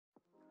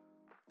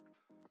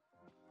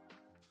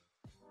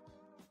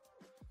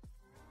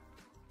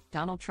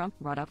Donald Trump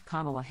brought up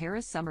Kamala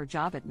Harris' summer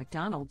job at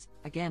McDonald's,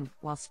 again,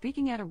 while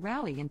speaking at a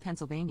rally in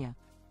Pennsylvania.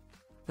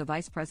 The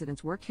vice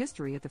president's work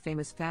history at the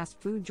famous fast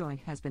food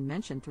joint has been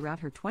mentioned throughout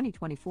her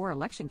 2024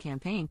 election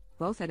campaign,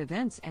 both at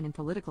events and in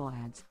political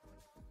ads.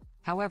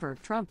 However,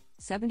 Trump,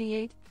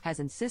 78, has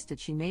insisted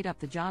she made up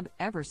the job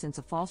ever since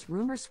a false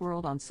rumor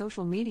swirled on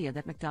social media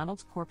that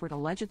McDonald's corporate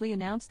allegedly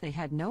announced they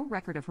had no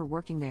record of her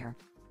working there.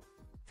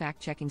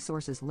 Fact-checking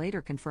sources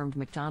later confirmed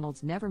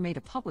McDonald's never made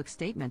a public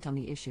statement on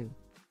the issue.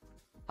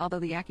 Although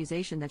the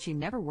accusation that she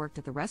never worked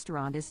at the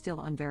restaurant is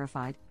still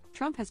unverified,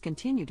 Trump has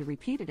continued to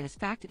repeat it as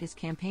fact at his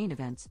campaign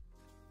events.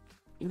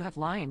 "You have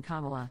lying,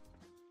 Kamala.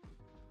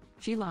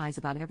 She lies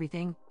about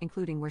everything,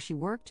 including where she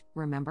worked,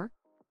 remember?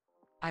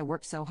 I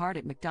worked so hard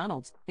at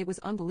McDonald's, it was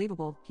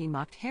unbelievable," he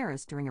mocked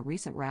Harris during a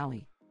recent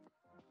rally.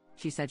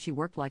 She said she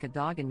worked like a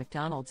dog in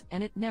McDonald's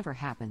and it never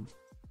happened.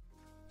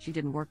 She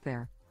didn't work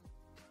there.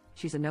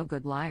 She's a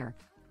no-good liar.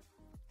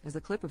 As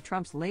the clip of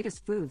Trump's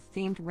latest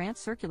food-themed rant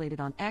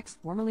circulated on X,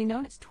 formerly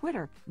known as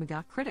Twitter,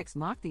 MAGA critics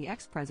mocked the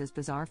ex-president's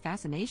bizarre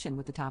fascination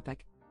with the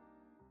topic.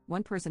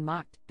 One person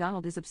mocked,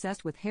 "Donald is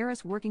obsessed with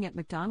Harris working at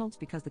McDonald's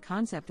because the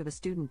concept of a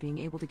student being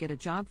able to get a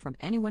job from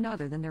anyone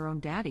other than their own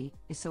daddy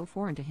is so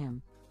foreign to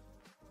him."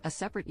 A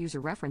separate user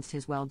referenced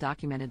his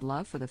well-documented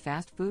love for the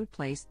fast food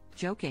place,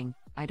 joking,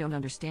 "I don't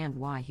understand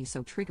why he's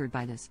so triggered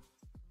by this.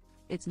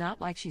 It's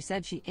not like she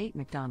said she ate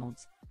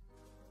McDonald's.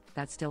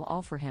 That's still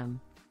all for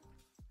him."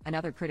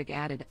 Another critic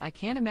added, "I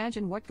can't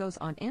imagine what goes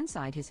on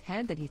inside his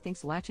head that he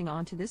thinks latching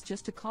on to this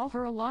just to call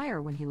her a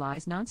liar when he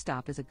lies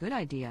nonstop is a good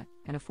idea,"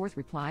 and a fourth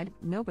replied,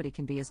 "Nobody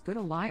can be as good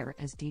a liar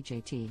as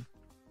DJT.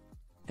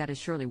 That is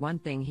surely one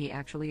thing he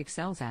actually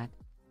excels at."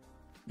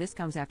 This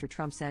comes after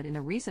Trump said in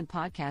a recent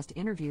podcast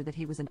interview that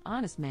he was an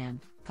honest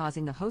man,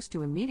 causing the host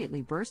to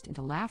immediately burst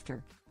into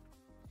laughter.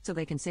 "So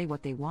they can say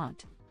what they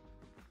want.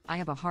 I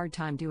have a hard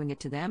time doing it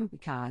to them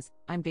because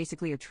I'm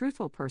basically a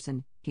truthful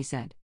person," he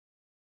said.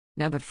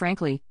 "No, but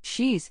frankly,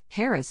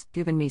 Harris,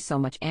 given me so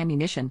much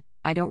ammunition,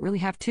 I don't really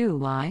have to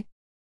lie."